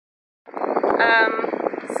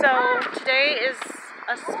So today is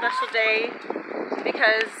a special day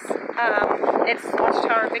because it's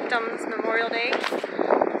Watchtower Victims Memorial Day.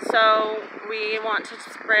 So we want to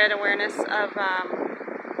spread awareness of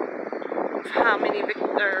how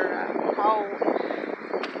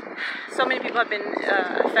so many people have been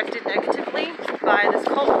affected negatively by this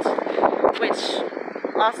cult, which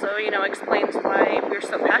also, explains why we're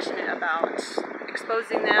so passionate about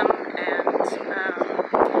exposing them and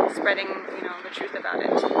spreading, the truth about it,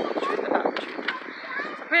 the truth about the truth. So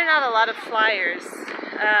putting out a lot of flyers.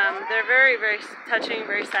 They're very, very touching,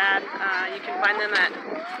 very sad. You can find them at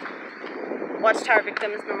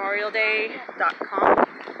WatchtowerVictimsMemorialDay.com.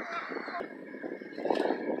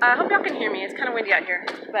 I hope y'all can hear me. It's kind of windy out here,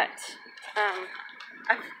 but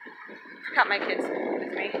I've got my kids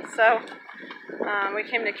with me, so we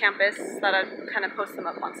came to campus. Thought I'd kind of post them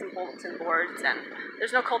up on some bulletin boards, and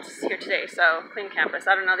there's no cultists here today, so clean campus.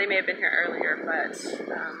 I don't know, they may have been here earlier, but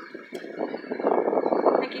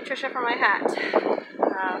thank you, Trisha, for my hat.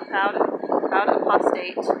 Proud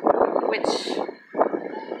apostate, which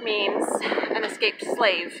means an escaped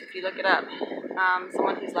slave, if you look it up.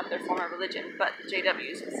 Someone who's left their former religion, but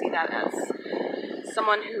JWs would see that as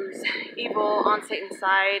someone who's evil, on Satan's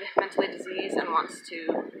side, mentally diseased, and wants to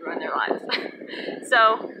ruin their lives.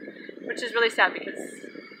 So, which is really sad because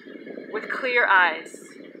with clear eyes,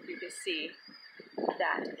 you can see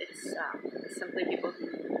that it's simply people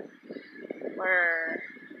who were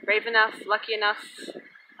brave enough, lucky enough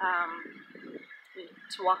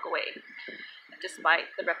to walk away, despite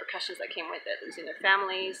the repercussions that came with it, losing their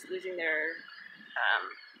families, losing their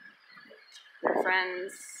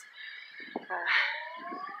friends,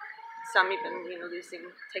 some even,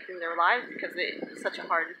 taking their lives because it's such a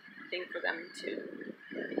hard thing for them to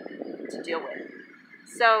deal with.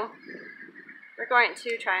 So we're going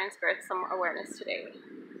to try and spread some awareness today.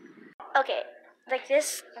 Okay, like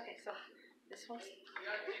this. Okay, so this one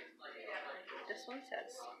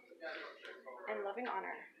says, in loving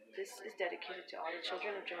honor, this is dedicated to all the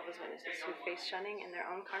children of Jehovah's Witnesses who face shunning in their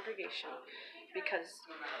own congregation because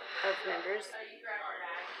other members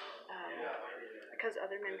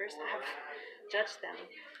have judged them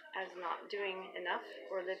as not doing enough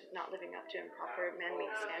or not living up to improper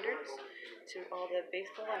man-made standards. To all the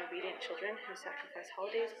faithful and obedient children who sacrifice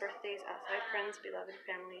holidays, birthdays, outside friends, beloved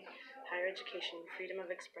family, higher education, freedom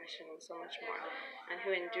of expression, and so much more, and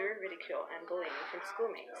who endure ridicule and bullying from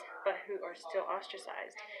schoolmates, but who are still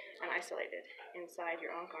ostracized and isolated inside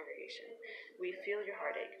your own congregation. We feel your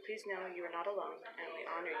heartache. Please know you are not alone, and we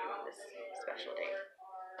honor you on this special day.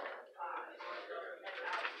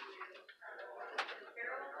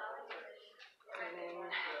 And then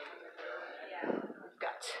we've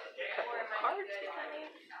got a couple of cards behind me.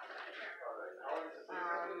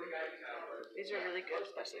 These are really good,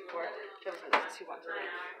 especially for Jehovah's Witnesses who want to leave.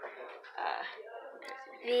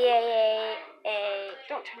 V-A-A-A.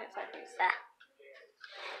 Don't turn it sideways.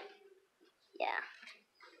 Yeah.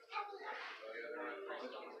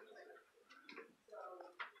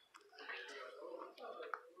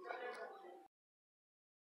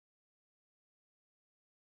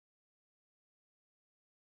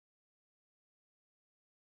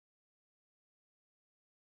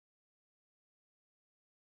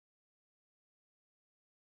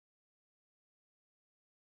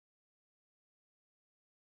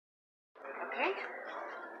 Okay,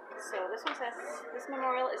 so this one says, this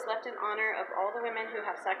memorial is left in honor of all the women who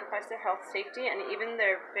have sacrificed their health, safety, and even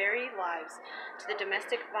their very lives to the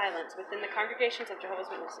domestic violence within the congregations of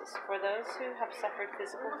Jehovah's Witnesses. For those who have suffered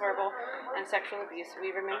physical, verbal, and sexual abuse,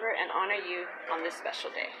 we remember and honor you on this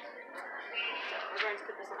special day. So we're going to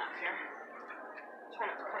put this one up here.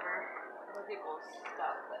 Try not to cover other people's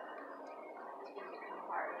stuff, but it's going to be kind of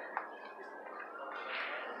hard.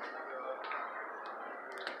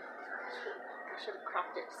 I should have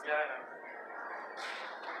cropped it. Yeah, I know.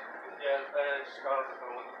 Yeah, I just got off the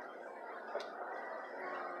phone.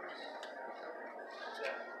 Okay.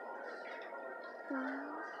 I'm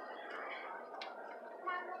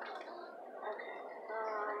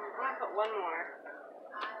going to put one more.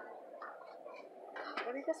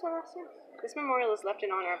 What did this one last year? This memorial is left in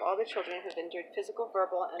honor of all the children who have endured physical,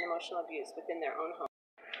 verbal, and emotional abuse within their own home.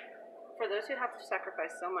 For those who have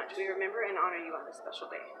sacrificed so much, we remember and honor you on this special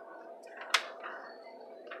day.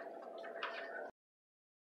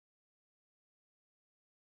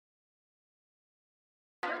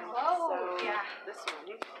 This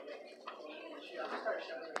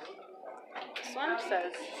one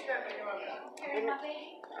says,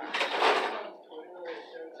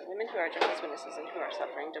 women who are Jehovah's Witnesses and who are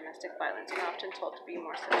suffering domestic violence are often told to be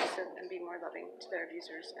more submissive and be more loving to their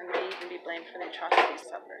abusers, and may even be blamed for the atrocities they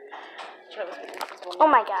suffer. Jehovah's Witnesses will Oh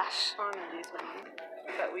not my gosh. honor these women,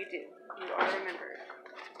 but we do. You are remembered.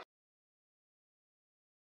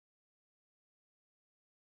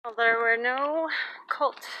 Well, there were no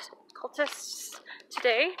cultists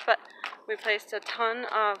today, but we placed a ton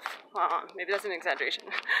of, well, maybe that's an exaggeration,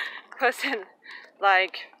 posted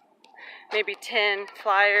like maybe 10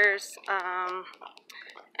 flyers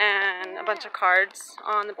and a bunch of cards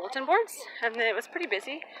on the bulletin boards, and it was pretty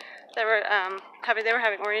busy. They were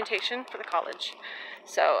having orientation for the college,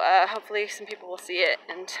 so hopefully some people will see it,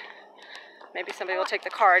 and maybe somebody will take the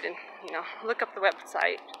card and, you know, look up the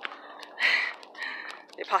website,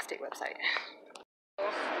 the apostate website.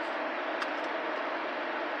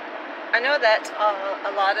 I know that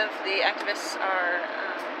a lot of the activists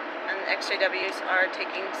and XJWs are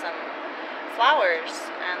taking some flowers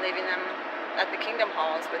and leaving them at the Kingdom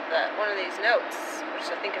Halls with one of these notes,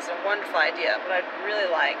 which I think is a wonderful idea. What I'd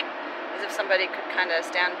really like is if somebody could kind of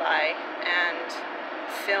stand by and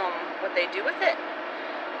film what they do with it.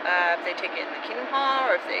 If they take it in the Kingdom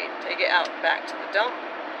Hall or if they take it out back to the dump,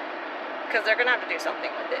 because they're going to have to do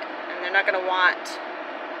something with it, and they're not going to want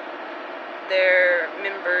their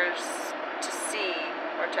members to see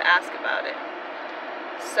or to ask about it.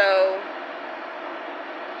 So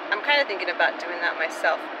I'm kind of thinking about doing that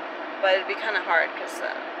myself, but it'd be kind of hard because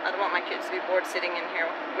I don't want my kids to be bored sitting in here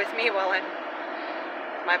with me while I'm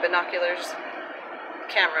my binoculars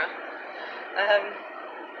camera.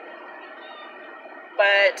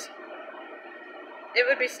 But it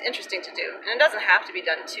would be interesting to do, and it doesn't have to be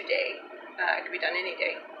done today. It could be done any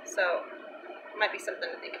day, so it might be something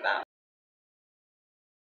to think about.